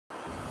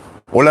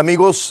Hola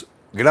amigos,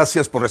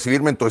 gracias por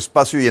recibirme en tu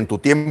espacio y en tu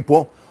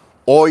tiempo.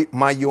 Hoy,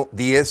 mayo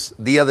 10,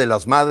 Día de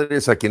las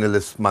Madres, a quienes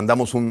les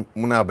mandamos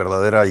una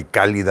verdadera y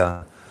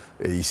cálida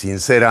y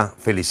sincera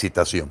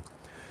felicitación.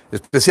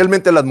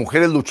 Especialmente a las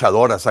mujeres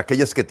luchadoras,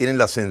 aquellas que tienen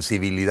la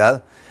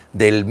sensibilidad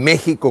del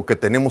México que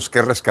tenemos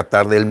que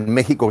rescatar, del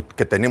México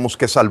que tenemos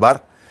que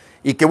salvar,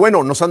 y que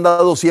bueno, nos han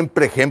dado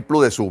siempre ejemplo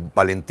de su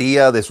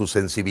valentía, de su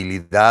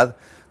sensibilidad,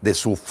 de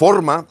su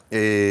forma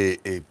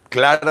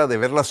clara de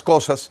ver las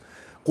cosas,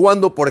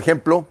 cuando, por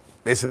ejemplo,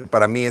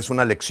 para mí es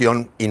una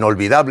lección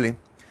inolvidable,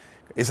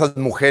 esas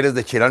mujeres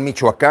de Cherán,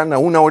 Michoacán, a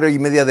 1 hora y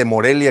media de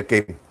Morelia,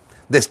 que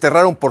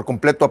desterraron por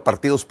completo a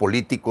partidos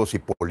políticos y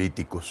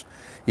políticos,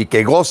 y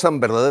que gozan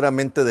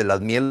verdaderamente de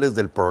las mieles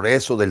del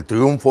progreso, del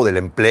triunfo, del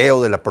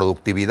empleo, de la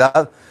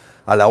productividad,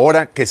 a la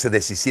hora que se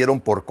deshicieron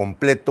por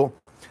completo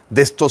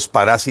de estos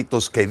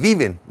parásitos que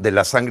viven de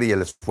la sangre y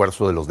el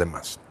esfuerzo de los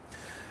demás.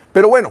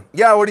 Pero bueno,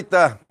 ya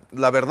ahorita,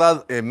 la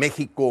verdad,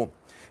 México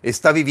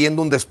está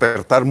viviendo un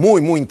despertar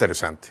muy, muy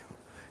interesante,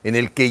 en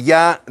el que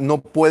ya no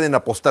pueden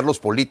apostar los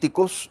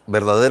políticos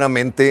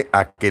verdaderamente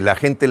a que la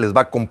gente les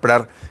va a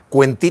comprar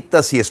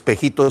cuentitas y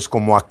espejitos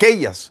como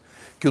aquellas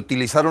que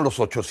utilizaron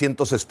los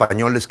 800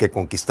 españoles que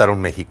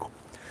conquistaron México.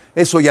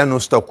 Eso ya no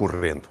está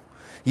ocurriendo.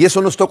 Y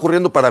eso no está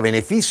ocurriendo para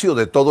beneficio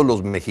de todos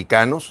los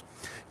mexicanos,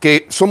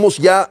 que somos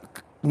ya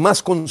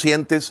más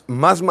conscientes,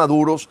 más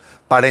maduros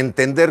para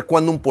entender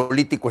cuando un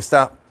político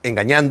está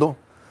engañando,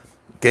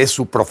 que es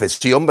su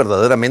profesión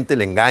verdaderamente,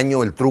 el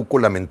engaño, el truco,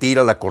 la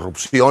mentira, la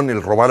corrupción,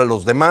 el robar a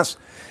los demás.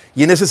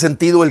 Y en ese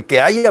sentido, el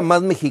que haya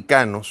más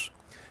mexicanos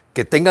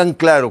que tengan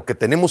claro que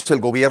tenemos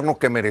el gobierno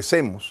que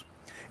merecemos,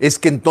 es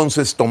que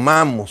entonces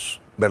tomamos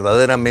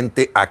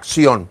verdaderamente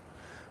acción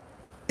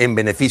en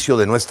beneficio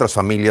de nuestras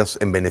familias,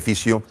 en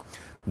beneficio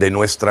de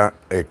nuestra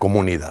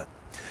comunidad.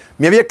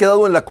 Me había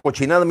quedado en la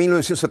cochinada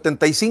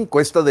 1975,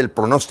 esta del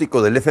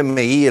pronóstico del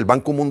FMI, el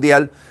Banco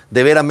Mundial,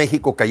 de ver a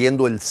México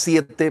cayendo el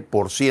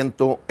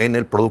 7% en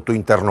el Producto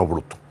Interno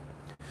Bruto.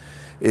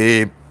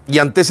 Y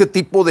ante ese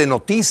tipo de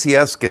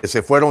noticias que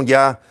se fueron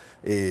ya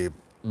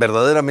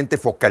verdaderamente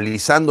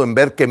focalizando en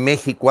ver que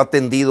México ha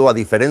tendido, a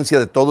diferencia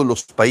de todos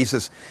los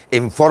países,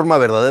 en forma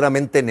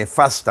verdaderamente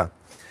nefasta,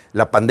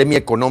 la pandemia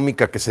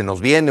económica que se nos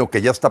viene o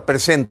que ya está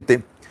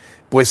presente,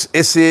 pues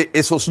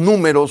esos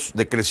números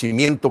de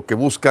crecimiento que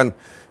buscan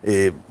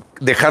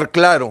dejar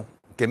claro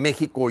que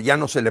México ya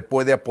no se le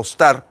puede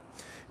apostar,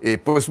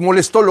 pues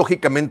molestó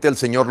lógicamente al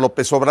señor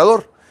López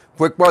Obrador.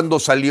 Fue cuando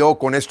salió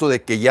con esto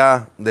de que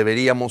ya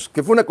deberíamos,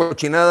 que fue una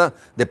cochinada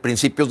de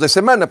principios de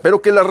semana,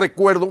 pero que la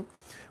recuerdo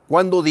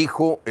cuando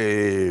dijo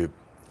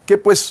que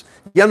pues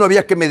ya no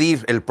había que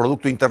medir el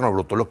Producto Interno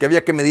Bruto, lo que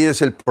había que medir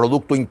es el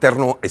Producto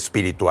Interno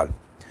Espiritual.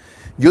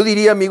 Yo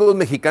diría, amigos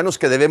mexicanos,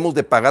 que debemos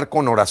de pagar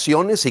con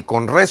oraciones y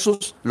con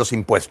rezos los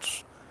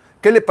impuestos.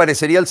 ¿Qué le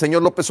parecería al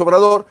señor López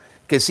Obrador?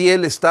 Que si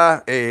él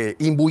está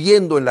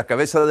imbuyendo en la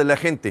cabeza de la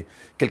gente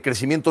que el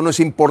crecimiento no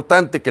es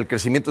importante, que el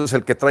crecimiento es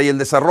el que trae el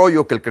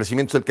desarrollo, que el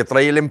crecimiento es el que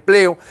trae el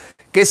empleo,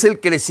 que es el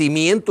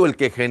crecimiento el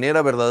que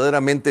genera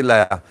verdaderamente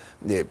la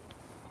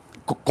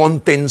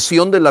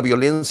contención de la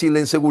violencia y la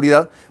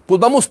inseguridad, pues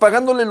vamos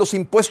pagándole los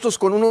impuestos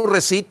con unos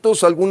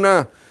recitos,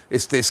 alguna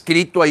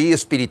escrito ahí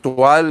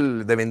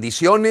espiritual de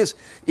bendiciones,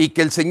 y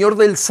que el señor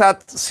del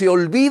SAT se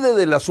olvide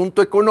del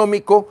asunto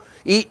económico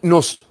y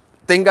nos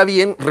tenga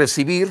bien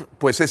recibir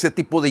pues ese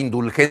tipo de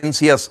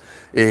indulgencias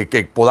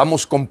que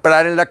podamos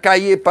comprar en la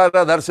calle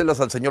para dárselas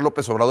al señor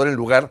López Obrador en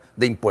lugar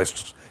de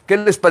impuestos. ¿Qué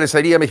les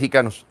parecería,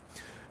 mexicanos?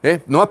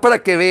 No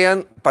para que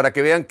vean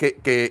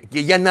que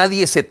ya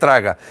nadie se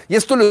traga. Y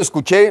esto lo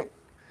escuché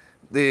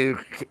de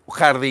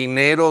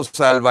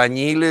jardineros,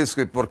 albañiles,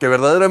 porque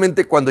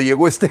verdaderamente cuando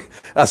llegó este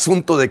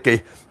asunto de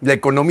que la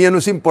economía no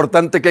es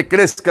importante que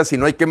crezca,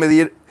 sino hay que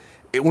medir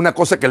una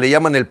cosa que le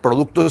llaman el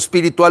producto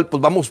espiritual,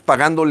 pues vamos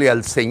pagándole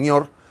al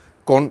Señor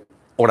con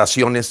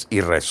oraciones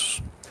y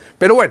rezos.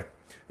 Pero bueno,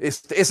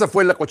 esa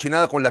fue la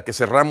cochinada con la que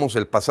cerramos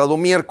el pasado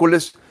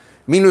miércoles,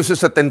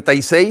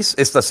 1976,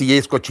 esta sí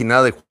es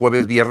cochinada de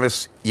jueves,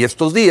 viernes y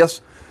estos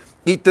días,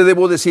 y te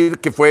debo decir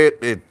que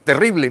fue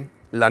terrible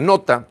la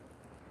nota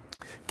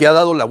que ha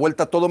dado la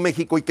vuelta a todo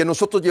México y que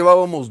nosotros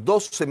llevábamos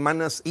 2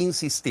 semanas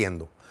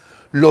insistiendo.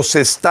 Los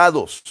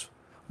estados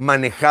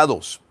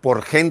manejados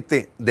por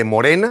gente de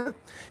Morena,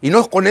 y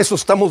no con eso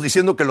estamos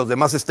diciendo que los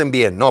demás estén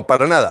bien, no,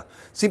 para nada.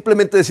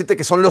 Simplemente decirte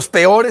que son los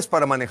peores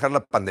para manejar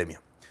la pandemia.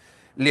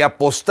 Le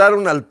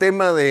apostaron al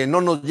tema de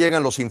no nos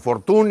llegan los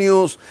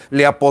infortunios,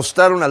 le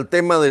apostaron al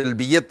tema del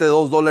billete de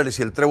 $2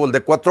 y el trébol de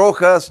 4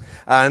 hojas,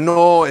 a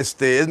no, es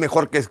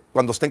mejor que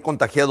cuando estén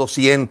contagiados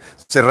 100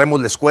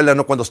 cerremos la escuela,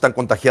 no cuando están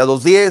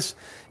contagiados 10,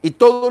 y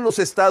todos los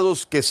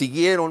estados que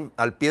siguieron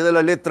al pie de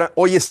la letra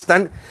hoy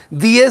están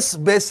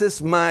 10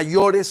 veces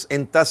mayores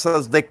en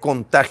tasas de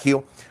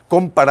contagio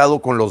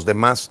comparado con los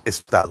demás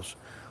estados.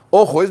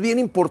 Ojo, es bien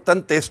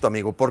importante esto,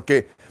 amigo,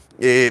 porque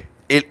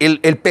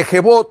el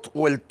pejebot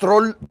o el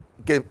troll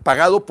que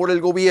pagado por el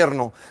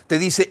gobierno te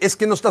dice es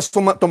que no estás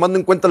tomando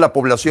en cuenta la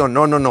población.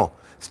 No, no, no.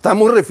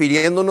 Estamos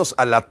refiriéndonos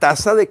a la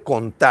tasa de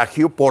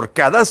contagio por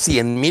cada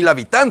 100,000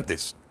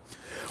 habitantes.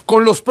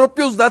 Con los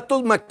propios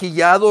datos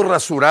maquillados,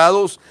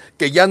 rasurados,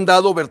 que ya han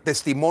dado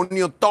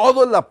testimonio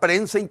toda la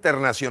prensa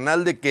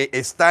internacional de que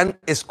están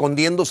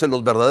escondiéndose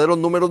los verdaderos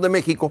números de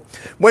México.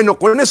 Bueno,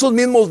 con esos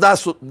mismos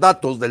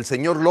datos del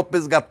señor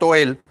López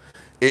Gattoel,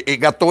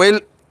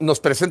 Gattoel nos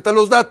presenta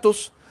los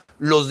datos,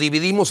 los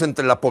dividimos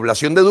entre la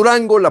población de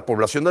Durango, la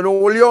población de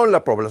Nuevo León,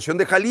 la población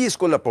de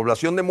Jalisco, la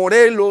población de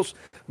Morelos,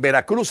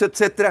 Veracruz,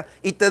 etcétera,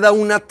 y te da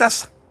una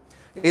tasa.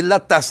 Es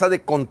la tasa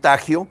de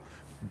contagio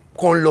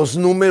con los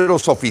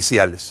números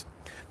oficiales.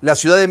 La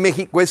Ciudad de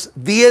México es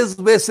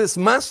 10 veces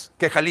más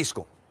que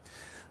Jalisco,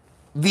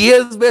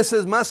 10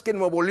 veces más que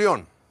Nuevo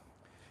León.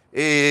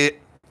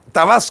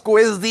 Tabasco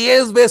es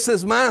 10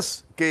 veces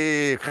más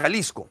que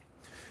Jalisco.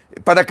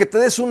 Para que te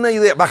des una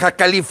idea, Baja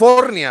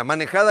California,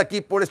 manejada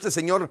aquí por este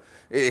señor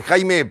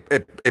Jaime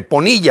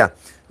Ponilla,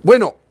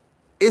 bueno,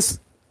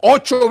 es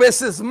 8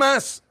 veces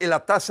más en la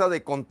tasa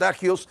de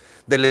contagios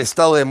del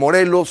estado de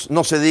Morelos,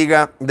 no se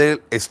diga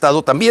del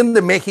estado también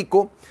de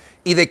México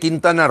y de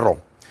Quintana Roo.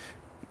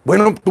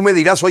 Bueno, tú me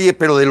dirás, oye,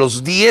 pero de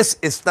los 10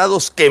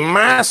 estados que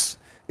más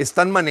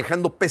están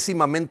manejando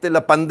pésimamente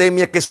la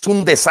pandemia, que es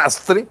un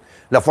desastre,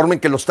 la forma en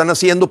que lo están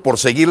haciendo por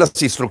seguir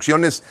las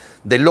instrucciones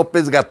de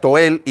López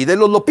Gattoel y de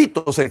los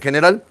lopitos en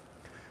general,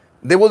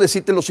 debo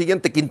decirte lo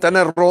siguiente,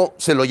 Quintana Roo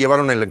se lo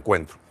llevaron el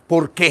encuentro.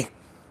 ¿Por qué?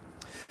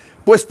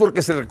 Pues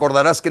porque se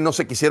recordarás que no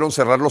se quisieron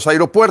cerrar los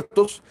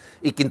aeropuertos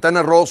y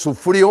Quintana Roo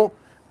sufrió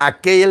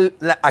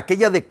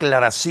aquella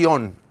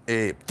declaración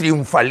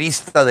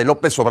triunfalista de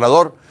López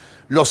Obrador: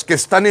 los que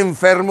están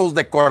enfermos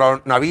de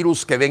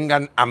coronavirus que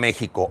vengan a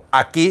México,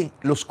 aquí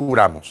los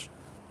curamos.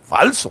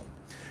 Falso.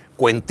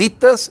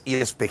 Cuentitas y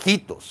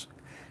espejitos.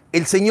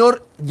 El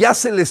señor ya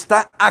se le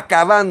está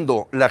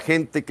acabando la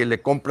gente que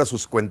le compra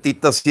sus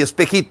cuentitas y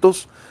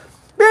espejitos,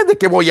 de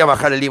que voy a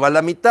bajar el IVA a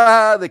la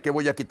mitad, de que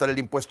voy a quitar el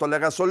impuesto a la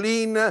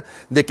gasolina,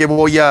 de que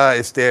voy a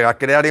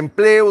crear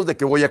empleos, de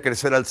que voy a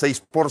crecer al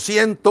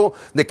 6%,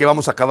 de que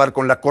vamos a acabar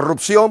con la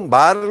corrupción,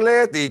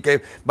 Barlet, y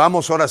que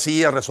vamos ahora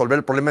sí a resolver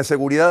el problema de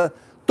seguridad.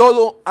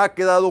 Todo ha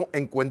quedado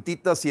en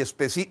cuentitas y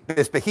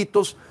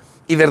espejitos,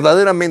 y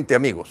verdaderamente,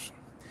 amigos,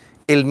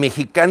 el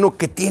mexicano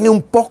que tiene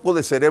un poco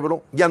de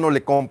cerebro ya no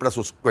le compra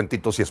sus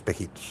cuentitos y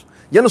espejitos,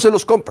 ya no se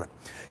los compra.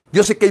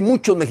 Yo sé que hay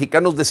muchos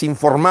mexicanos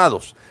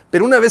desinformados,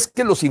 pero una vez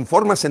que los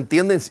informas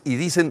entienden y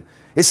dicen,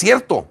 es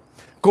cierto,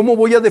 ¿cómo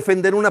voy a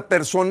defender a una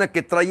persona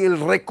que trae el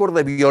récord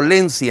de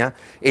violencia,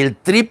 el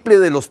triple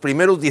de los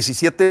primeros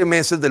 17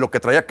 meses de lo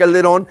que traía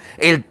Calderón,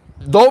 el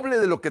doble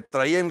de lo que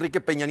traía Enrique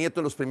Peña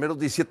Nieto en los primeros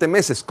 17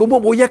 meses? ¿Cómo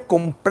voy a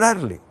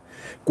comprarle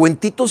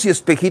cuentitos y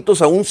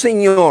espejitos a un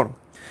señor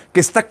que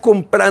está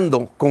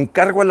comprando con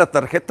cargo a la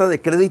tarjeta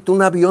de crédito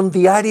un avión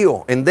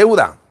diario, en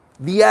deuda,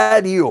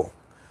 diario?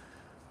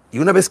 Y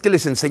una vez que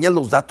les enseñan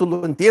los datos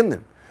lo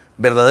entienden.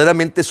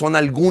 Verdaderamente son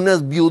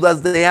algunas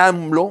viudas de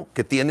AMLO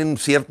que tienen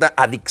cierta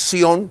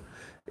adicción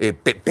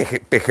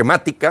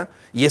pejemática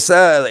y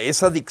esa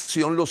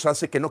adicción los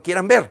hace que no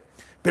quieran ver.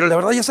 Pero la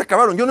verdad ya se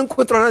acabaron. Yo no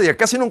encuentro a nadie,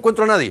 casi no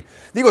encuentro a nadie.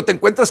 Digo, te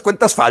encuentras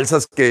cuentas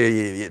falsas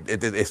que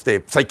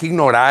pues hay que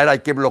ignorar, hay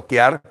que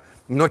bloquear.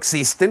 No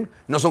existen,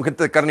 no son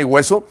gente de carne y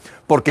hueso,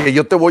 porque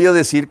yo te voy a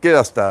decir que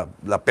hasta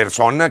la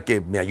persona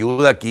que me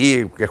ayuda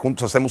aquí, que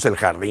juntos hacemos el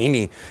jardín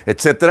y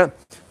etcétera,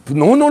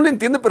 no le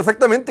entiende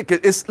perfectamente, que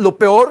es lo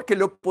peor que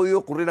le ha podido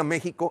ocurrir a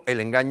México, el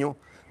engaño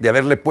de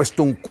haberle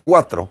puesto un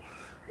 4,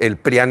 el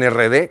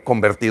PRIAN-RD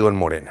convertido en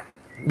Morena.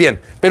 Bien,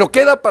 pero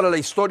queda para la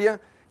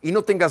historia y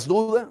no tengas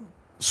duda,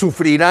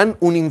 sufrirán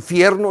un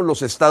infierno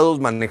los estados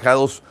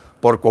manejados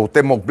por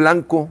Cuauhtémoc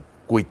Blanco,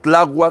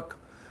 Cuitláhuac,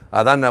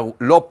 Adán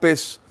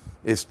López,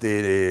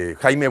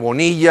 Jaime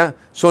Bonilla,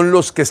 son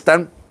los que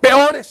están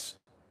peores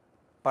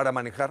para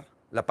manejar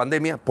la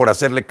pandemia por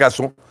hacerle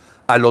caso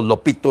a los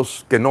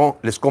lopitos que no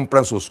les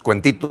compran sus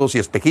cuentitos y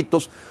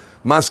espejitos,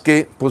 más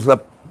que pues,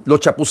 los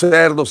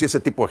chapucerdos y ese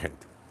tipo de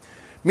gente.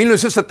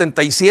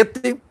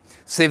 1977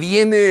 se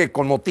viene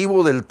con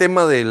motivo del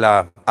tema de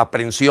la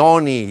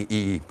aprehensión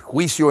y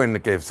juicio en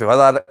el que se va a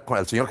dar con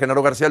el señor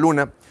Genaro García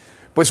Luna,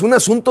 pues un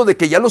asunto de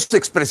que ya los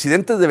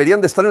expresidentes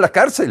deberían de estar en la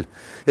cárcel.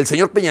 El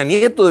señor Peña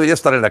Nieto debería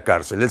estar en la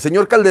cárcel. El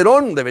señor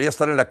Calderón debería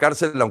estar en la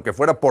cárcel, aunque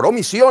fuera por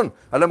omisión.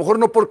 A lo mejor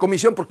no por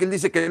comisión, porque él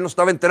dice que él no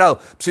estaba enterado.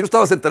 Si no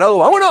estabas enterado,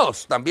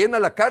 vámonos, también a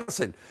la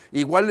cárcel.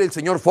 Igual el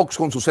señor Fox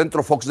con su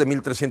centro Fox de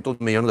 1,300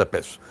 millones de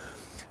pesos.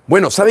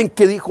 Bueno, ¿saben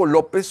qué dijo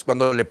López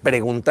cuando le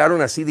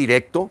preguntaron así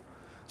directo?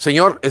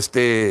 Señor,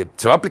 ¿se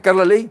va a aplicar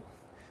la ley?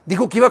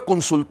 Dijo que iba a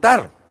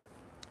consultar,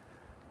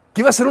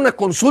 que iba a hacer una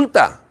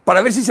consulta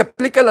para ver si se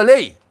aplica la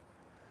ley.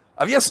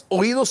 ¿Habías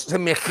oído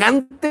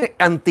semejante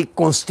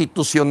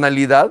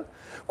anticonstitucionalidad?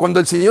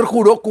 Cuando el señor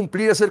juró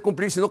cumplir, hacer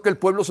cumplir, sino que el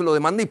pueblo se lo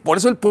demanda, y por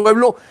eso el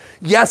pueblo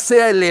ya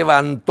se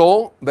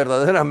levantó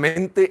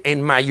verdaderamente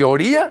en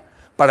mayoría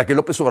para que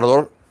López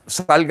Obrador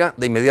salga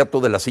de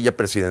inmediato de la silla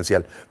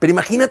presidencial. Pero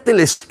imagínate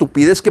la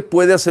estupidez que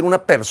puede hacer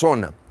una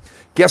persona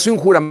que hace un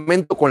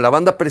juramento con la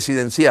banda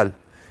presidencial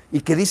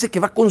y que dice que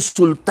va a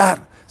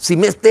consultar si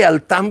mete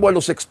al tambo a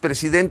los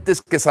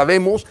expresidentes que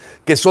sabemos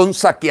que son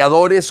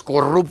saqueadores,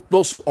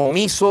 corruptos,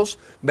 omisos,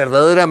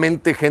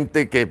 verdaderamente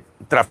gente que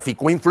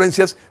traficó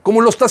influencias, como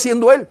lo está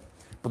haciendo él.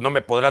 Pues no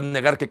me podrán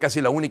negar que casi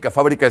la única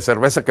fábrica de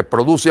cerveza que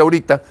produce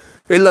ahorita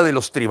es la de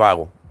los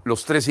Trivago,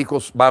 los 3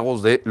 hijos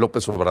vagos de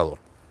López Obrador.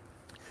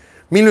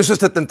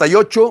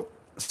 1978,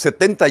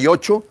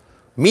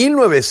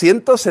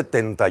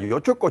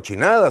 1978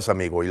 cochinadas,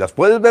 amigo, y las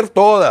puedes ver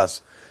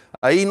todas.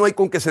 Ahí no hay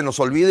con que se nos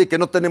olvide que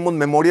no tenemos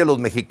memoria los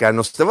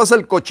mexicanos. Te vas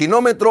al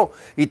cochinómetro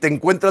y te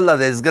encuentras la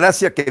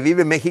desgracia que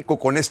vive México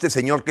con este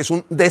señor que es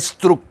un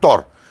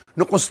destructor.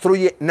 No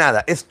construye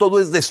nada, todo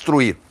es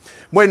destruir.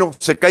 Bueno,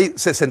 se cae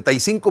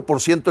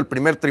 65% el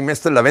primer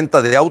trimestre en la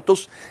venta de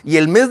autos y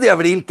el mes de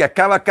abril, que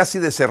acaba casi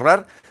de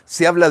cerrar,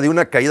 se habla de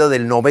una caída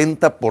del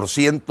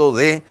 90%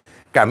 de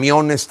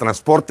camiones,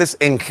 transportes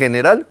en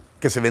general,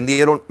 que se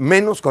vendieron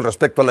menos con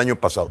respecto al año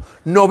pasado.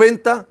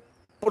 90%.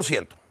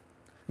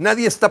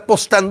 Nadie está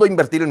apostando a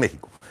invertir en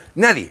México.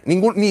 Nadie,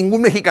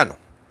 ningún mexicano.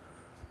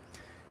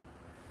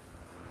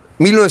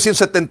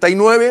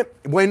 1979,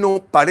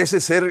 bueno,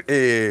 parece ser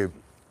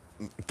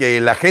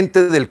que la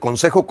gente del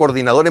Consejo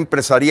Coordinador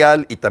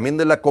Empresarial y también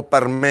de la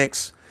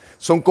Coparmex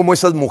son como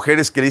esas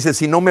mujeres que dicen,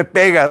 si no me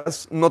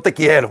pegas, no te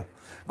quiero.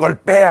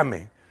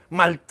 Golpéame,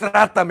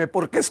 maltrátame,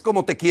 porque es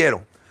como te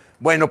quiero.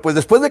 Bueno, pues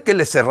después de que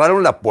les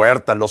cerraron la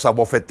puerta, los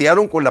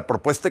abofetearon con la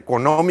propuesta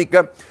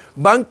económica,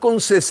 van con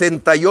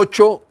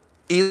 68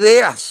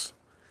 ideas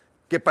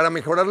que para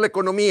mejorar la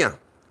economía.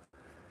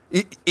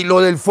 Y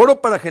lo del foro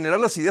para generar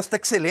las ideas está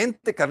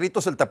excelente,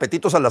 Carlitos el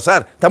Tapetito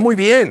Salazar, está muy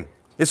bien.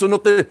 Eso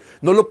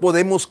no lo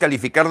podemos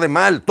calificar de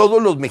mal.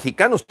 Todos los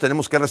mexicanos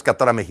tenemos que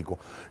rescatar a México.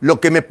 Lo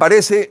que me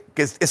parece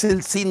que es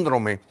el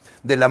síndrome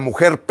de la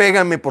mujer,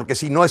 pégame porque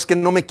si no es que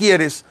no me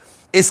quieres,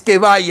 es que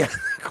vaya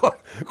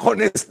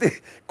con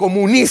este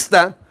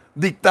comunista,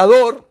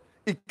 dictador,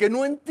 y que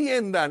no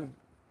entiendan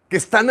que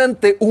están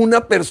ante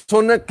una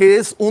persona que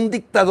es un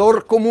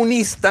dictador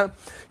comunista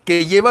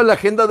que lleva la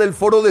agenda del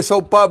Foro de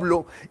Sao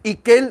Paulo y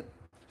que él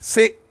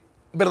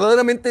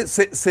verdaderamente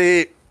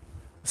se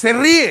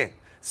ríe,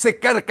 se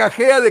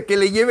carcajea de que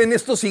le lleven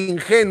estos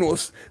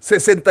ingenuos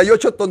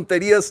 68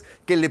 tonterías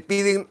que le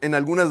piden en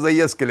algunas de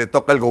ellas que le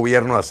toca al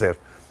gobierno hacer.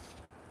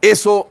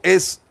 Eso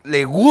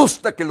le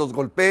gusta que los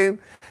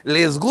golpeen,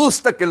 les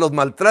gusta que los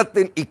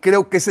maltraten y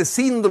creo que ese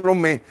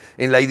síndrome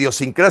en la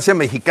idiosincrasia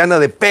mexicana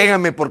de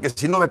pégame porque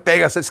si no me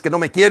pegas es que no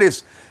me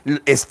quieres,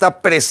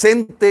 está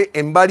presente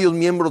en varios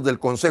miembros del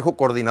Consejo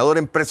Coordinador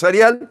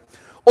Empresarial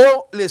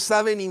o les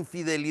saben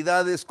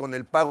infidelidades con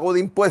el pago de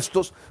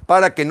impuestos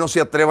para que no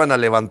se atrevan a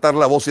levantar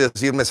la voz y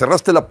decir, me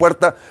cerraste la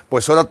puerta,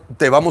 pues ahora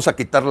te vamos a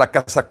quitar la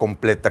casa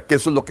completa, que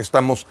eso es lo que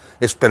estamos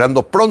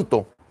esperando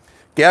pronto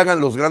que hagan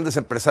los grandes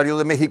empresarios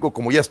de México,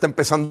 como ya está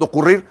empezando a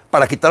ocurrir,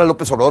 para quitar a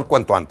López Obrador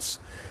cuanto antes.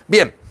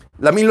 Bien,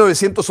 la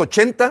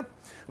 1980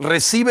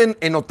 reciben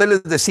en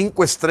hoteles de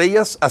 5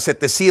 estrellas a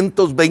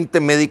 720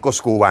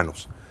 médicos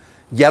cubanos.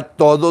 Ya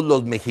todos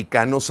los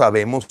mexicanos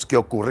sabemos qué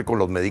ocurre con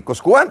los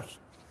médicos cubanos.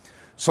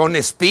 Son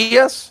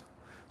espías,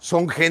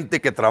 son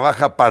gente que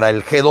trabaja para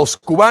el G2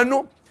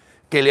 cubano,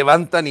 que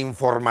levantan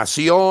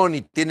información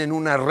y tienen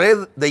una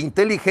red de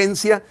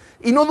inteligencia,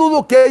 y no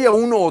dudo que haya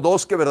uno o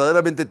dos que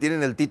verdaderamente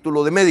tienen el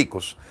título de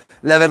médicos.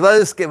 La verdad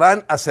es que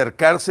van a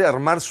acercarse a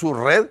armar su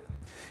red,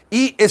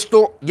 y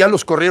esto ya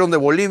los corrieron de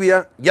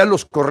Bolivia, ya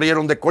los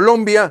corrieron de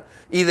Colombia,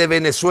 y de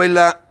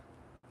Venezuela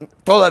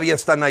todavía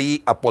están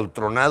ahí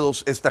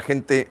apoltronados esta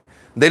gente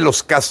de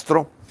los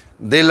Castro,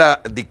 de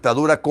la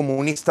dictadura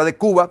comunista de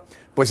Cuba,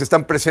 pues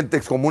están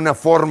presentes como una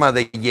forma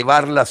de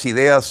llevar las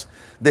ideas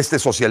de este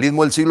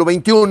socialismo del siglo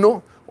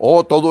XXI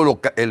o todo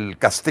el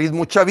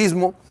castrismo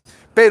chavismo,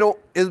 pero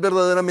es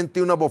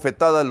verdaderamente una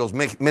bofetada a los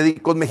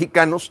médicos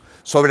mexicanos,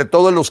 sobre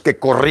todo a los que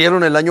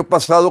corrieron el año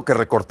pasado, que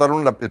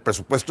recortaron el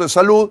presupuesto de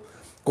salud,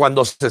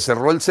 cuando se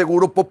cerró el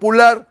Seguro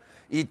Popular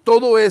y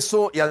todo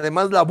eso, y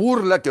además la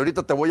burla que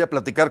ahorita te voy a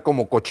platicar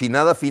como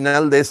cochinada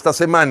final de esta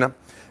semana,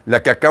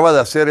 la que acaba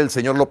de hacer el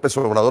señor López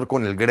Obrador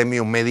con el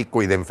gremio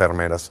médico y de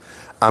enfermeras.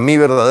 A mí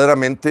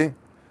verdaderamente,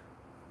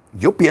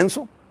 yo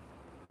pienso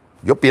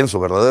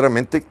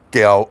verdaderamente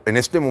que en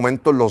este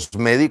momento los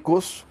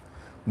médicos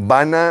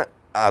van a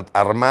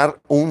armar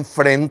un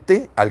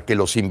frente al que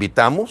los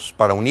invitamos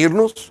para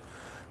unirnos,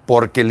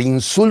 porque el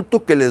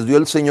insulto que les dio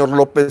el señor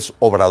López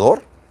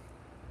Obrador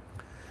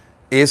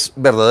es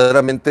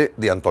verdaderamente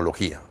de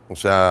antología. O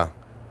sea,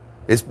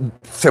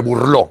 se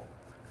burló.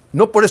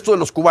 No por esto de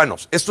los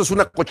cubanos, esto es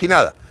una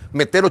cochinada.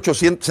 Meter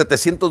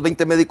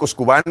 720 médicos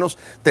cubanos,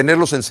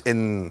 tenerlos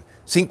en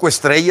 5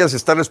 estrellas,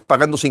 estarles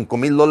pagando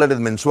 $5,000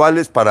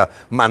 mensuales para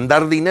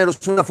mandar dinero,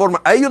 es una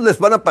forma. A ellos les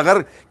van a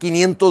pagar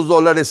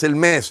 $500 el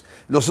mes.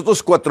 Los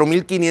otros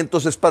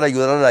 4,500 es para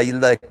ayudar a la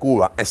isla de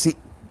Cuba. Así,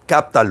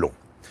 cáptalo.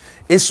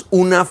 Es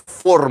una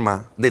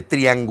forma de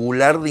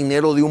triangular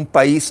dinero de un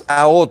país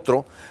a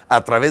otro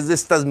a través de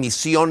estas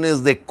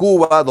misiones de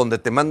Cuba, donde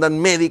te mandan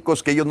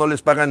médicos que ellos no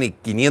les pagan ni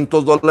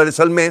 $500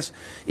 al mes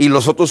y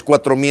los otros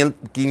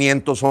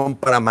 4,500 son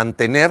para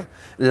mantener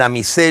la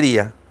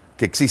miseria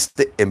que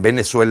existe en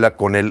Venezuela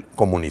con el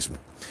comunismo.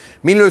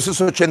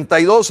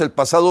 1982, el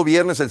pasado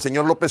viernes, el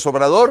señor López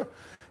Obrador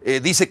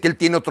dice que él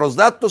tiene otros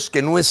datos,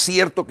 que no es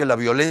cierto que la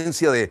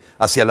violencia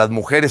hacia las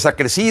mujeres ha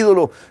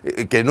crecido,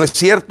 que no es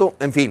cierto.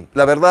 En fin,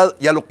 la verdad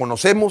ya lo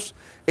conocemos.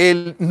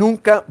 Él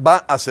nunca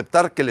va a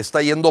aceptar que le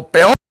está yendo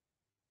peor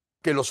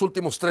que los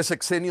últimos 3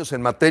 sexenios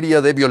en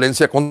materia de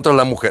violencia contra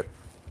la mujer.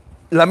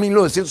 La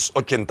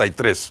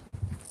 1983.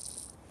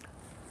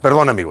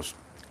 Perdón, amigos.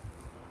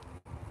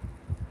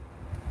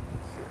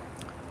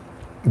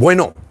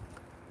 Bueno,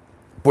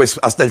 pues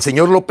hasta el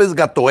señor López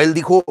Gatoel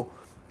dijo,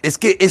 es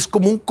que es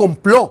como un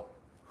complot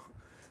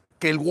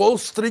que el Wall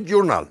Street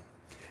Journal,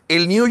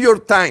 el New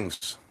York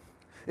Times,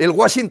 el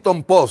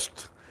Washington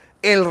Post,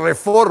 el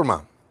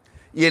Reforma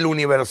y el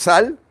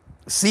Universal,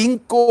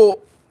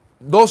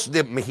 2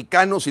 de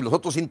mexicanos y los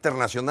otros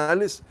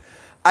internacionales,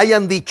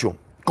 hayan dicho,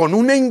 con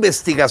una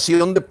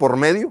investigación de por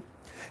medio,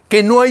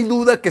 que no hay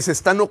duda que se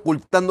están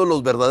ocultando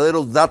los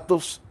verdaderos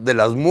datos de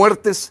las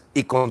muertes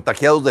y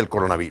contagiados del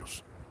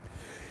coronavirus.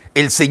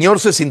 El señor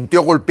se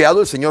sintió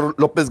golpeado, el señor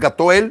López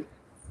Gatoel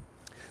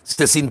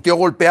se sintió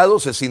golpeado,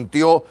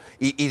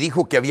 y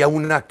dijo que había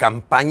una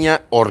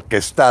campaña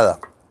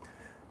orquestada.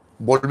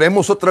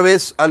 Volvemos otra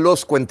vez a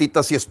los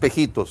cuentitas y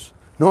espejitos.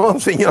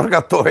 No, señor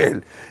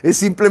Gatoel, es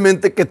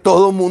simplemente que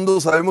todo mundo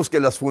sabemos que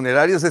las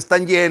funerarias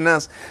están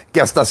llenas, que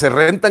hasta se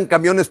rentan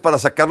camiones para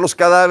sacar los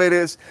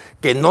cadáveres,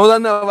 que no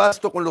dan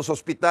abasto con los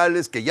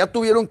hospitales, que ya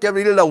tuvieron que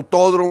abrir el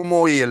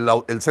autódromo y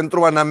el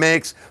centro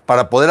Banamex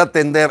para poder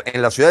atender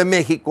en la Ciudad de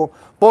México,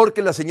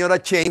 porque la señora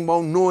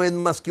Sheinbaum no es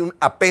más que un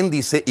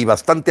apéndice y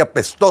bastante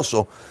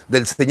apestoso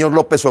del señor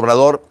López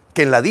Obrador,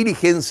 que en la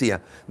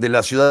dirigencia de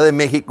la Ciudad de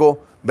México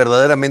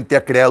verdaderamente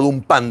ha creado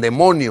un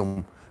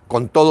pandemonium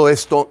con todo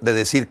esto de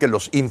decir que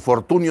los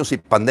infortunios y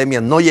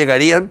pandemias no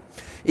llegarían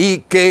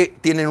y que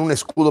tienen un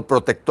escudo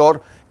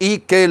protector y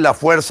que la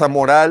fuerza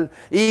moral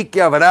y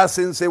que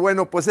abrácense.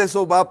 Bueno, pues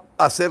eso va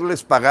a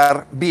hacerles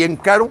pagar bien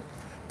caro.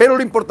 Pero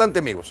lo importante,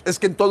 amigos, es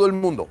que en todo el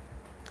mundo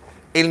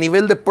el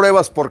nivel de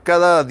pruebas por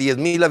cada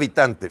 10,000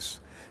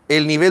 habitantes,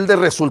 el nivel de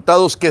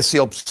resultados que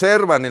se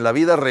observan en la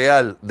vida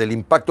real del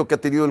impacto que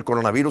ha tenido el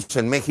coronavirus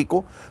en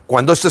México,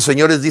 cuando estos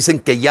señores dicen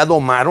que ya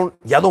domamos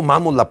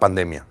la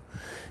pandemia,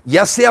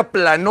 ya se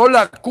aplanó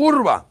la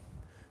curva.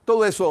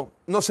 Todo eso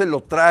no se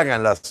lo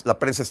tragan la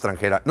prensa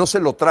extranjera, no se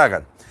lo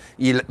tragan.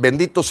 Y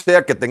bendito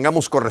sea que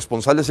tengamos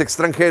corresponsales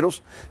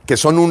extranjeros que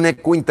son un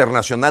eco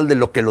internacional de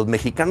lo que los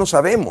mexicanos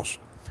sabemos.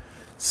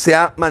 Se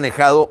ha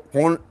manejado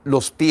con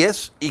los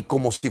pies y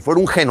como si fuera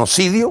un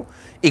genocidio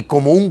y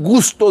como un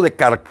gusto de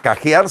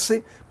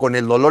carcajearse con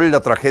el dolor y la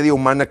tragedia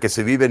humana que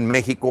se vive en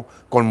México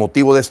con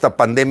motivo de esta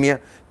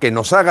pandemia que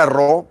nos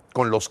agarró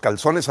con los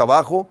calzones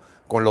abajo,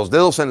 con los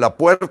dedos en la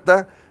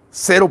puerta,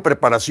 cero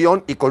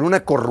preparación y con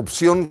una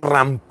corrupción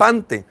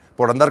rampante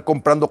por andar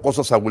comprando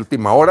cosas a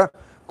última hora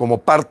como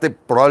parte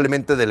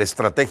probablemente de la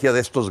estrategia de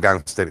estos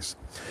gángsteres.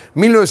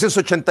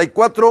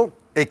 1984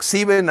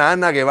 exhiben a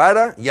Ana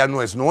Guevara, ya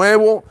no es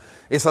nuevo,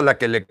 es a la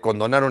que le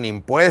condonaron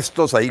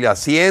impuestos, ahí la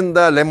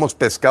Hacienda, la hemos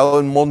pescado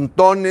en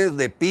montones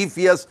de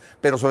pifias,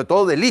 pero sobre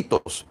todo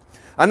delitos.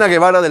 Ana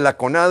Guevara de la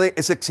CONADE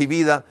es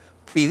exhibida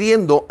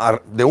pidiendo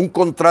de un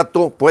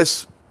contrato,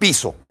 pues,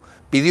 piso.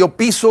 Pidió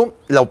piso,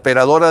 la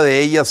operadora de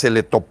ella se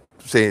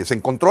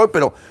encontró,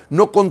 pero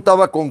no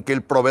contaba con que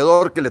el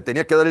proveedor que le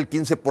tenía que dar el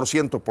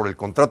 15% por el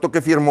contrato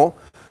que firmó,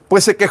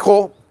 pues se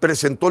quejó,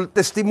 presentó el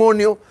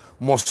testimonio,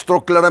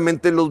 mostró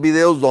claramente los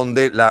videos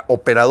donde la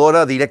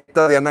operadora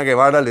directa de Ana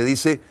Guevara le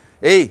dice,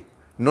 hey,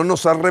 no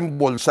nos has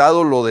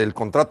reembolsado lo del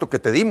contrato que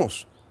te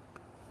dimos.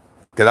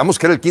 Quedamos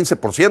que era el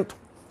 15%.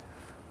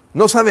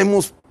 No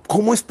sabemos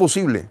cómo es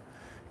posible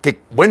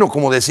que, bueno,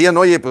 como decían,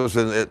 oye, pues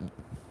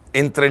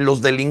entre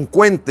los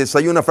delincuentes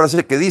hay una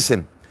frase que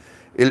dicen,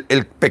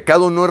 el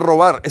pecado no es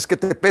robar, es que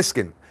te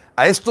pesquen.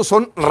 A estos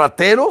son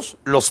rateros,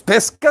 los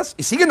pescas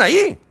y siguen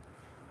ahí.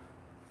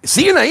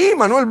 Siguen ahí,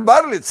 Manuel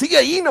Barlet, sigue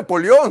ahí,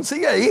 Napoleón,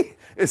 sigue ahí,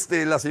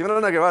 la señora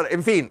Ana Guevara.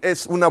 En fin,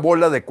 es una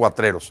bola de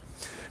cuatreros.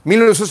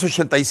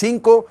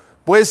 1985,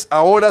 pues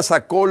ahora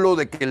sacó lo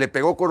de que le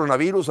pegó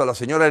coronavirus a la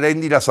señora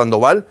Heréndira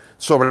Sandoval,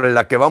 sobre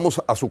la que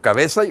vamos a su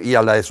cabeza y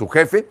a la de su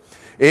jefe,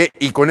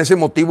 y con ese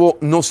motivo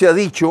no se ha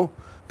dicho,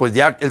 pues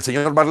ya el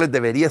señor Barlet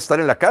debería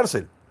estar en la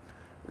cárcel.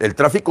 El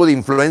tráfico de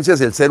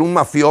influencias, el ser un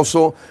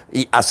mafioso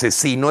y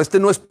asesino,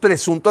 no es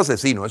presunto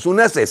asesino, es un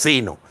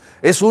asesino,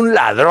 es un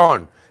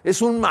ladrón.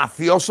 Es un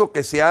mafioso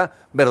que se ha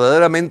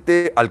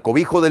verdaderamente al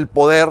cobijo del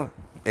poder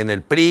en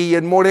el PRI y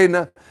en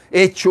Morena,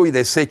 hecho y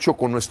deshecho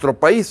con nuestro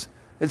país.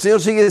 El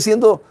señor sigue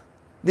siendo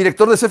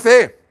director de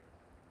CFE,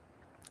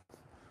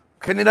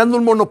 generando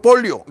un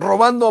monopolio,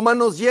 robando a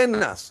manos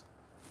llenas.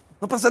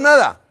 No pasa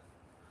nada.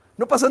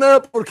 No pasa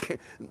nada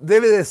porque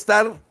debe de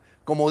estar,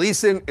 como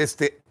dicen,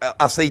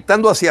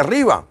 aceitando hacia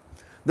arriba.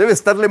 Debe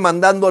estarle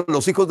mandando a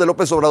los hijos de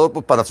López Obrador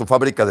pues, para su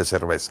fábrica de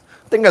cerveza.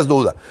 Tengas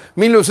duda.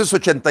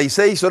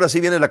 1986, ahora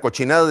sí viene la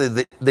cochinada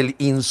del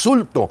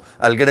insulto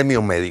al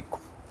gremio médico.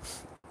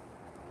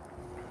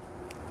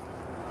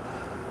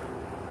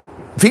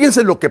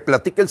 Fíjense lo que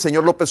platica el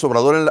señor López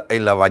Obrador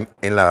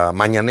en la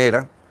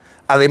mañanera,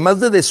 además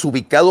de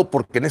desubicado,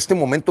 porque en este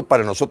momento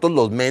para nosotros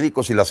los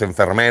médicos y las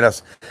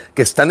enfermeras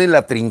que están en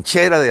la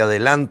trinchera de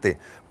adelante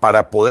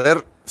para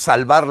poder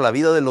salvar la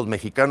vida de los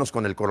mexicanos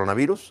con el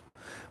coronavirus,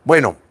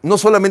 bueno, no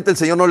solamente el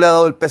señor no le ha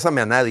dado el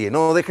pésame a nadie,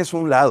 no, dejes a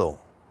un lado.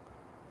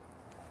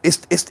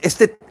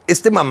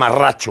 Este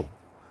mamarracho,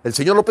 el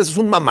señor López es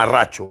un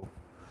mamarracho,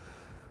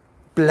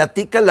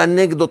 platica la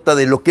anécdota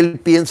de lo que él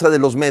piensa de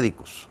los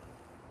médicos.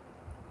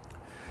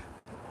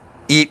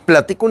 Y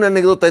platica una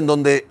anécdota en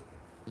donde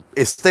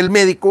está el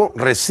médico,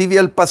 recibe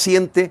al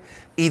paciente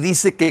y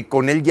dice que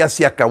con él ya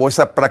se acabó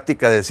esa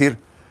práctica de decir,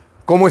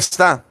 ¿cómo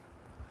está?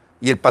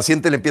 Y el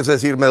paciente le empieza a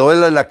decir, me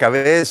duele la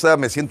cabeza,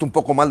 me siento un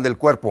poco mal del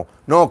cuerpo.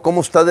 No,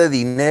 ¿cómo está de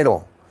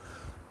dinero?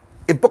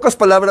 En pocas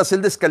palabras,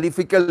 él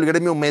descalifica el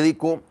gremio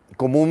médico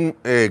como un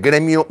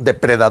gremio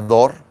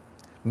depredador,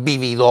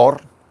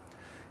 vividor,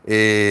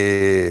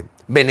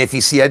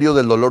 beneficiario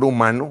del dolor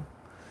humano.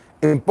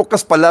 En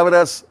pocas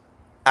palabras,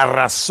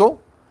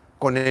 arrasó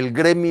con el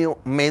gremio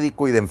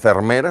médico y de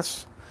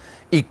enfermeras,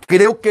 y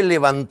creo que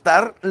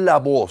levantar la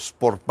voz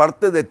por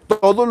parte de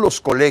todos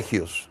los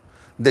colegios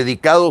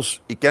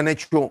dedicados y que han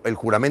hecho el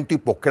juramento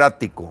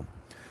hipocrático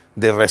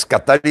de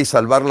rescatar y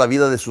salvar la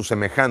vida de sus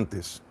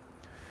semejantes,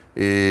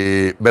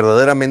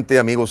 verdaderamente,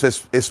 amigos,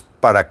 es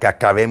para que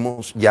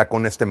acabemos ya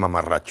con este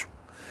mamarracho.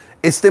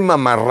 Este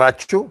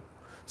mamarracho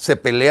se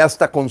pelea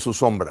hasta con su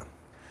sombra.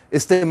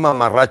 Este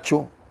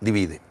mamarracho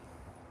divide.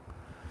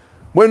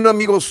 Bueno,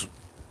 amigos,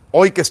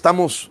 hoy que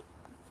estamos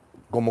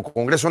como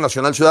Congreso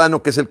Nacional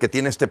Ciudadano, que es el que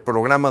tiene este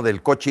programa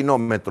del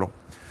cochinómetro,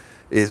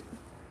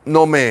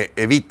 no me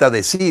evita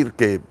decir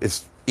que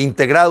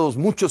integrados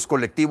muchos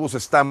colectivos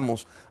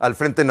estamos al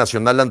Frente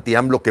Nacional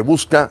Anti-AMLO, que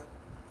busca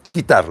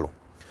quitarlo,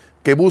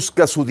 que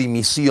busca su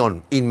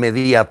dimisión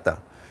inmediata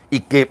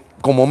y que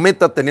como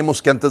meta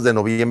tenemos que antes de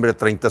noviembre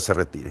 30 se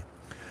retire.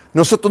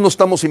 Nosotros no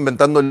estamos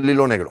inventando el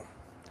hilo negro.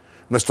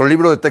 Nuestro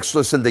libro de texto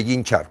es el de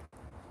Jean Char,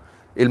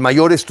 el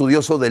mayor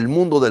estudioso del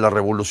mundo de las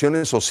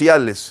revoluciones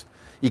sociales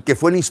y que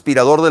fue el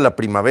inspirador de la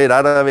primavera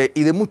árabe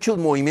y de muchos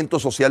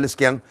movimientos sociales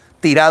que han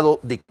tirado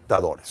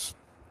dictadores.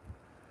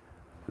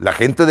 La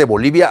gente de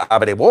Bolivia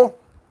abrevó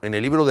en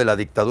el libro de la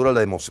dictadura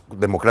la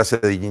democracia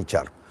de Jean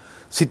Char.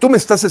 Si tú me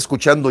estás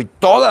escuchando y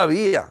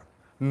todavía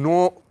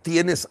no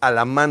tienes a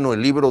la mano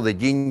el libro de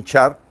Jean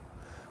Char,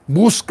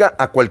 busca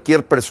a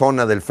cualquier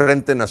persona del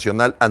Frente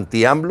Nacional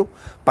Anti-AMLO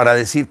para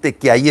decirte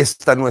que ahí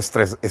está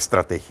nuestra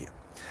estrategia.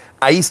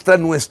 Ahí está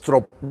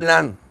nuestro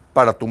plan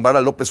para tumbar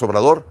a López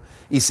Obrador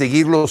y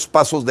seguir los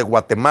pasos de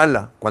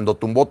Guatemala cuando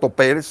tumbó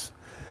Pérez,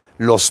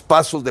 los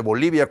pasos de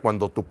Bolivia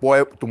cuando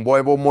tumbó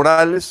Evo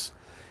Morales,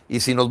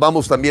 y si nos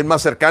vamos también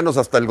más cercanos,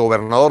 hasta el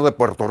gobernador de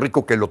Puerto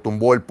Rico que lo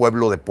tumbó el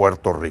pueblo de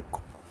Puerto Rico.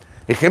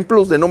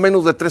 Ejemplos de no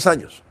menos de 3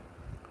 años.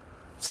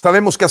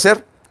 ¿Sabemos qué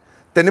hacer?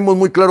 ¿Tenemos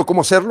muy claro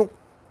cómo hacerlo?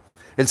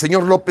 El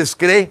señor López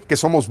cree que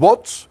somos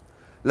bots.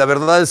 La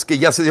verdad es que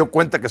ya se dio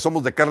cuenta que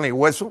somos de carne y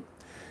hueso.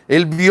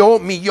 Él vio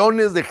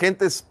millones de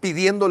gentes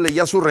pidiéndole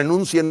ya su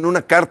renuncia en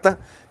una carta,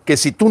 que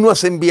si tú no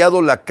has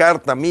enviado la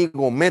carta,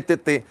 amigo,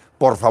 métete,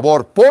 por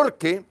favor,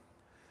 porque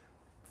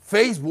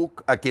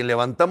Facebook, a quien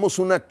levantamos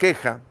una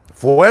queja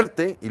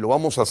fuerte, y lo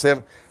vamos a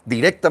hacer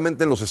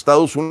directamente en los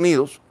Estados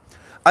Unidos,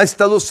 ha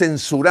estado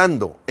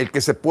censurando el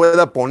que se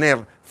pueda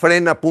poner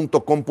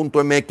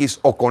frena.com.mx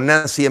o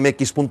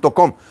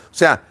conacimx.com. O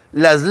sea,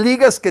 las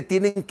ligas que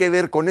tienen que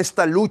ver con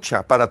esta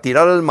lucha para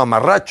tirar al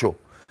mamarracho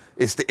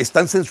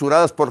están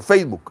censuradas por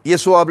Facebook. Y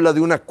eso habla de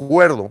un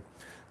acuerdo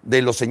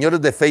de los señores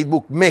de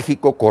Facebook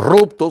México,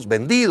 corruptos,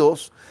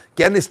 vendidos,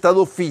 que han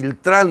estado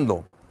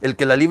filtrando el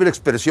que la libre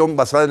expresión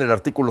basada en el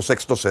artículo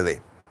 6º se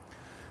dé.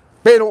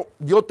 Pero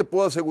yo te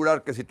puedo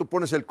asegurar que si tú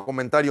pones el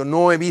comentario,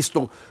 no he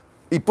visto,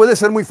 y puede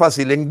ser muy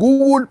fácil, en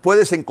Google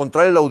puedes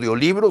encontrar el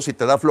audiolibro si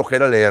te da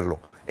flojera leerlo.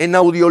 En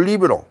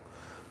audiolibro,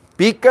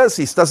 picas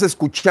y estás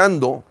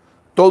escuchando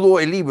todo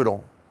el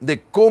libro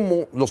de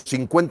cómo los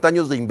 50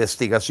 años de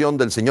investigación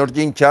del señor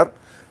Jean Char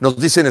nos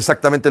dicen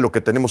exactamente lo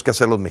que tenemos que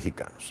hacer los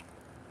mexicanos.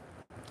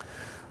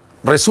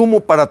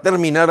 Resumo para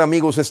terminar,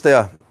 amigos, este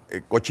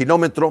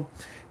cochinómetro,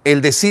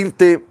 el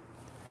decirte,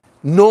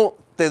 no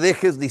te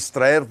dejes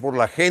distraer por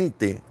la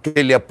gente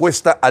que le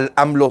apuesta al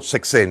AMLO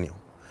sexenio.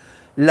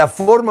 La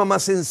forma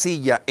más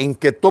sencilla en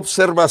que tú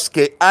observas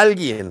que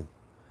alguien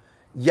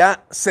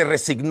ya se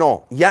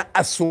resignó, ya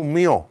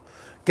asumió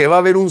que va a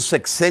haber un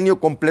sexenio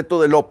completo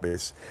de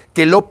López,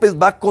 que López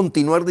va a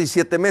continuar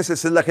 17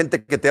 meses, es la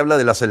gente que te habla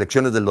de las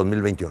elecciones del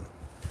 2021.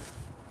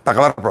 Para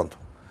acabar pronto.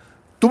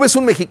 Tú ves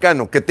un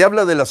mexicano que te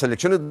habla de las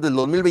elecciones del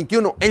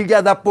 2021, él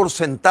ya da por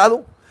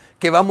sentado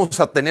que vamos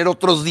a tener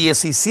otros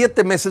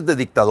 17 meses de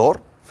dictador,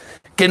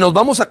 que nos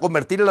vamos a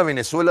convertir en la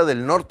Venezuela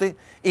del Norte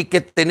y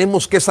que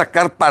tenemos que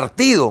sacar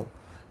partido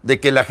de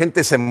que la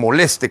gente se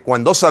moleste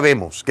cuando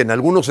sabemos que en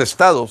algunos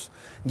estados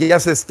ya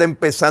se está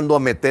empezando a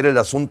meter el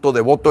asunto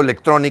de voto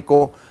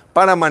electrónico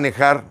para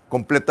manejar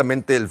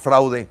completamente el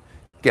fraude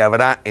que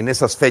habrá en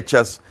esas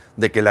fechas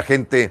de que la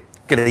gente,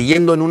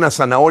 creyendo en una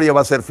zanahoria, va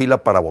a hacer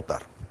fila para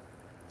votar.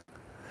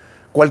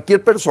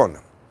 Cualquier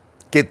persona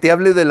que te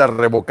hable de la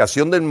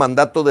revocación del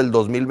mandato del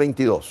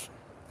 2022,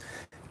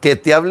 que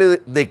te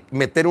hable de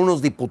meter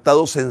unos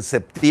diputados en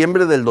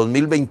septiembre del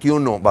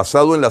 2021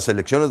 basado en las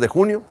elecciones de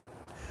junio,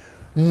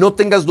 no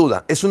tengas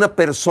duda, es una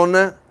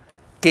persona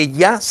que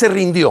ya se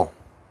rindió,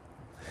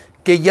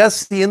 que ya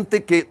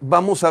siente que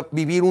vamos a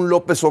vivir un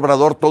López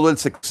Obrador todo el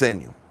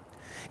sexenio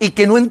y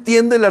que no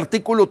entiende el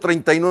artículo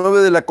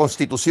 39 de la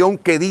Constitución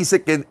que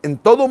dice que en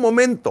todo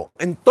momento,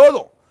 en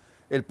todo,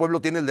 el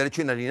pueblo tiene el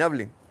derecho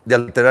inalienable de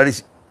alterar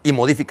y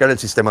modificar el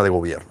sistema de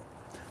gobierno.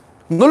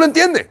 No lo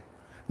entiende,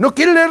 no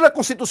quiere leer la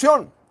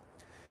Constitución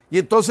y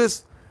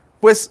entonces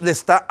pues le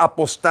está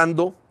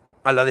apostando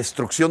a la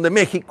destrucción de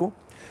México,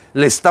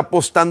 le está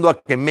apostando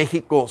a que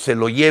México se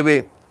lo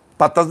lleve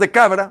patas de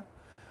cabra,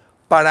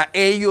 para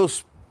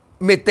ellos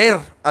meter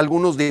a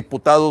algunos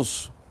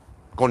diputados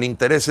con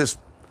intereses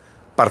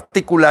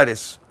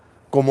particulares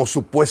como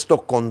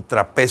supuesto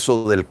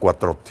contrapeso del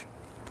cuatrote.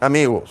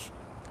 Amigos,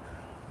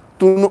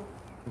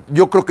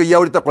 yo creo que ya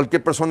ahorita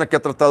cualquier persona que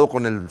ha tratado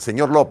con el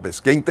señor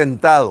López, que ha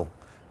intentado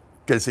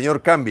que el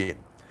señor cambie,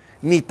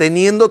 ni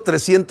teniendo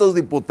 300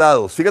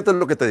 diputados, fíjate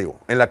lo que te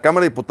digo, en la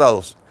Cámara de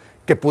Diputados,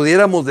 que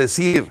pudiéramos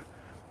decir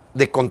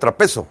de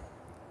contrapeso,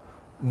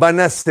 van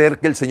a hacer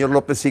que el señor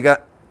López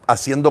siga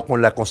haciendo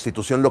con la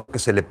Constitución lo que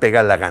se le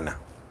pega la gana.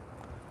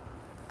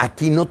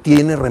 Aquí no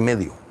tiene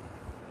remedio.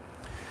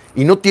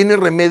 Y no tiene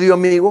remedio,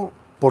 amigo,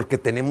 porque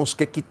tenemos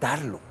que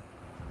quitarlo.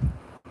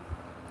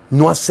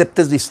 No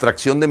aceptes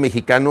distracción de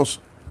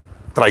mexicanos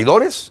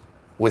traidores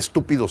o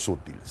estúpidos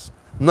útiles.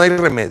 No hay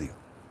remedio.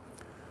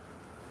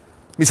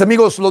 Mis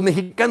amigos, los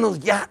mexicanos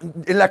ya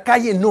en la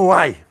calle no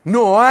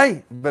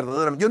hay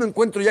verdaderamente. Yo no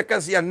encuentro ya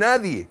casi a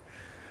nadie.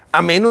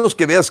 A menos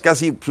que veas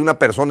casi una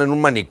persona en un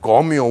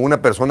manicomio o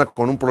una persona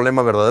con un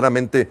problema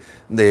verdaderamente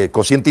de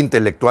cociente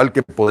intelectual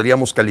que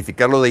podríamos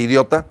calificarlo de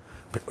idiota.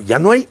 Pero ya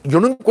no hay, yo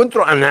no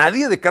encuentro a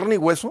nadie de carne y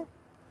hueso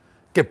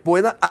que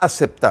pueda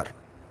aceptar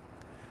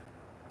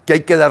que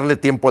hay que darle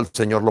tiempo al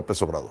señor López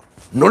Obrador.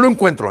 No lo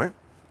encuentro, ¿eh?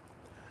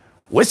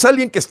 O es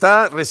alguien que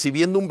está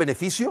recibiendo un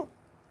beneficio,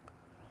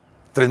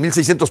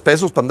 3,600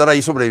 pesos para andar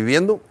ahí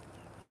sobreviviendo,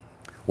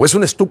 o es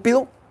un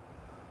estúpido.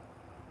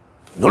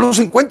 No los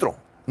encuentro.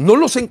 No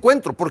los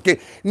encuentro, porque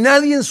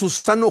nadie en su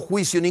sano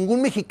juicio,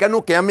 ningún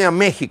mexicano que ame a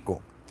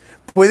México,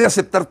 puede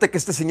aceptarte que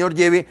este señor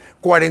lleve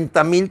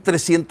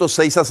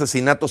 40,306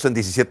 asesinatos en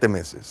 17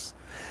 meses.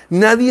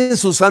 Nadie en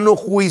su sano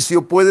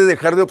juicio puede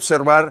dejar de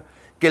observar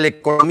que la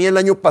economía el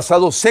año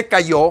pasado se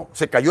cayó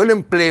el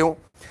empleo,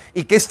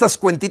 y que estas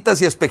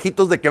cuentitas y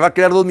espejitos de que va a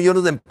crear 2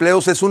 millones de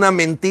empleos es una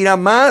mentira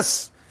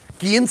más.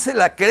 ¿Quién se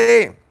la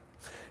cree?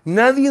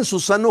 Nadie en su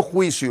sano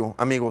juicio,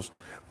 amigos,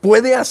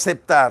 puede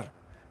aceptar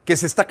que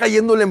se está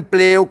cayendo el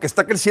empleo, que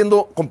está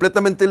creciendo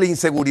completamente la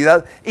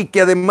inseguridad y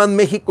que además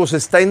México se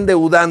está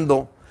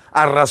endeudando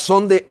a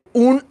razón de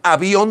un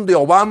avión de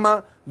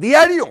Obama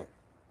diario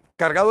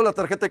cargado a la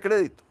tarjeta de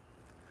crédito.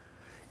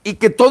 Y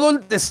que todo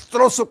el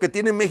destrozo que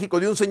tiene México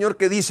de un señor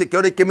que dice que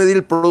ahora hay que medir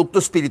el producto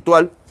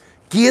espiritual,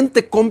 ¿quién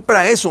te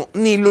compra eso?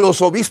 Ni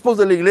los obispos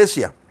de la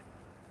iglesia.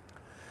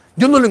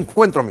 Yo no lo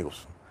encuentro,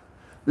 amigos.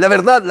 La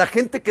verdad, la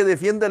gente que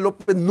defiende a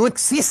López no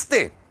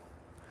existe.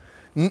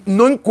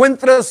 No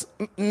encuentras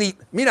ni...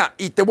 Mira,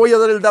 y te voy a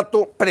dar el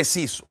dato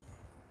preciso.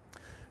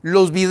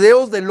 Los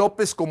videos de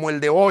López como el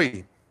de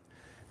hoy,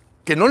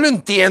 que no lo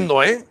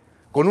entiendo,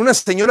 con una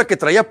señora que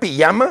traía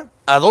pijama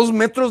a 2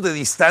 metros de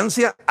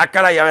distancia. Ah,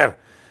 caray, a ver,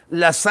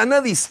 la sana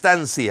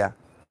distancia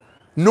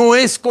no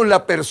es con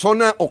la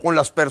persona o con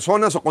las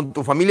personas o con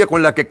tu familia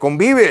con la que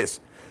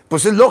convives.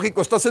 Pues es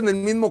lógico, estás en el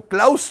mismo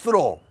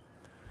claustro.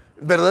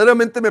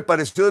 Verdaderamente me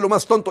pareció de lo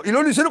más tonto. Y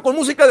luego lo hicieron con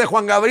música de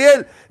Juan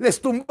Gabriel.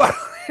 Les tumbaron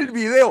el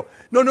video.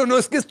 No,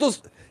 es que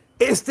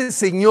este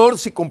señor,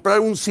 si comprara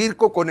un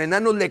circo con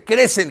enanos, le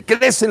crecen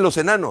los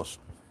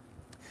enanos.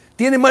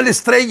 Tiene mala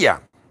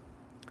estrella.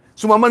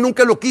 Su mamá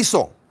nunca lo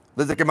quiso,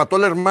 desde que mató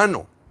al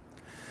hermano.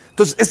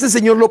 Entonces, este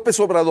señor López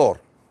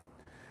Obrador,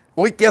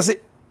 hoy que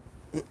hace,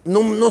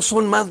 no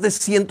son más de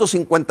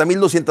 150,000,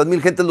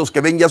 200,000 gentes los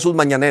que ven ya sus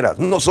mañaneras.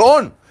 No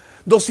son.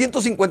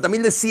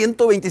 250,000 de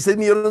 126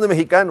 millones de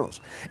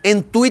mexicanos.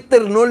 En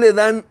Twitter no le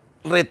dan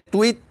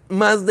retweet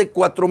más de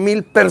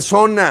 4,000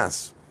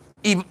 personas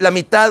y la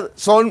mitad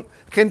son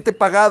gente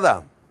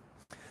pagada.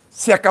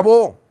 Se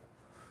acabó.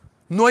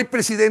 No hay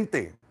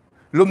presidente.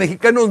 Los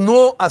mexicanos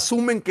no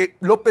asumen que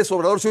López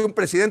Obrador sea un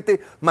presidente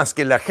más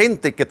que la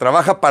gente que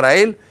trabaja para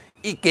él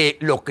y que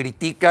lo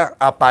critica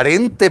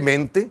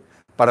aparentemente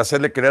para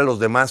hacerle creer a los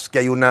demás que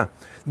hay una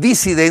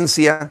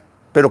disidencia,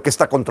 pero que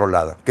está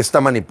controlada, que está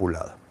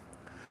manipulada.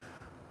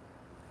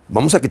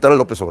 Vamos a quitar a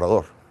López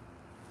Obrador.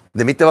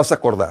 De mí te vas a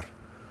acordar.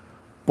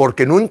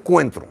 Porque no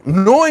encuentro,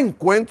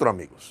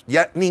 amigos,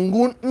 ya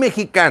ningún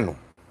mexicano,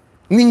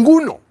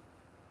 ninguno,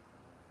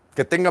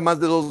 que tenga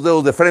más de 2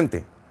 dedos de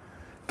frente,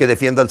 que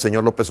defienda al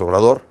señor López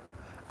Obrador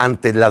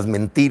ante las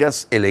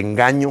mentiras, el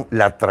engaño,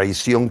 la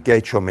traición que ha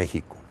hecho a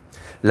México.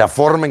 La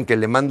forma en que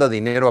le manda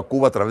dinero a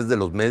Cuba a través de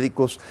los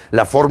médicos,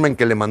 la forma en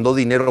que le mandó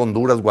dinero a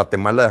Honduras,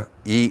 Guatemala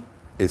y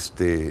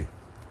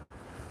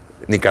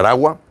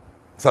Nicaragua,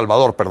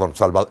 Salvador, perdón,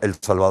 El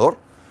Salvador.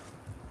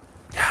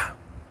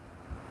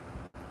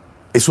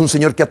 Es un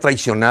señor que ha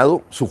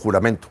traicionado su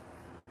juramento.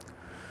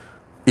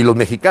 Y los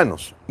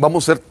mexicanos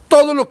vamos a hacer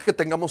todo lo que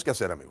tengamos que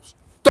hacer, amigos.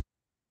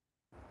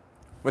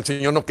 El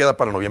señor no queda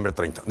para noviembre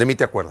 30. De mí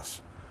te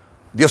acuerdas.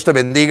 Dios te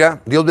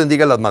bendiga, Dios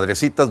bendiga a las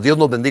madrecitas, Dios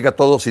nos bendiga a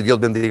todos y Dios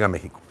bendiga a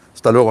México.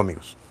 Hasta luego,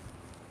 amigos.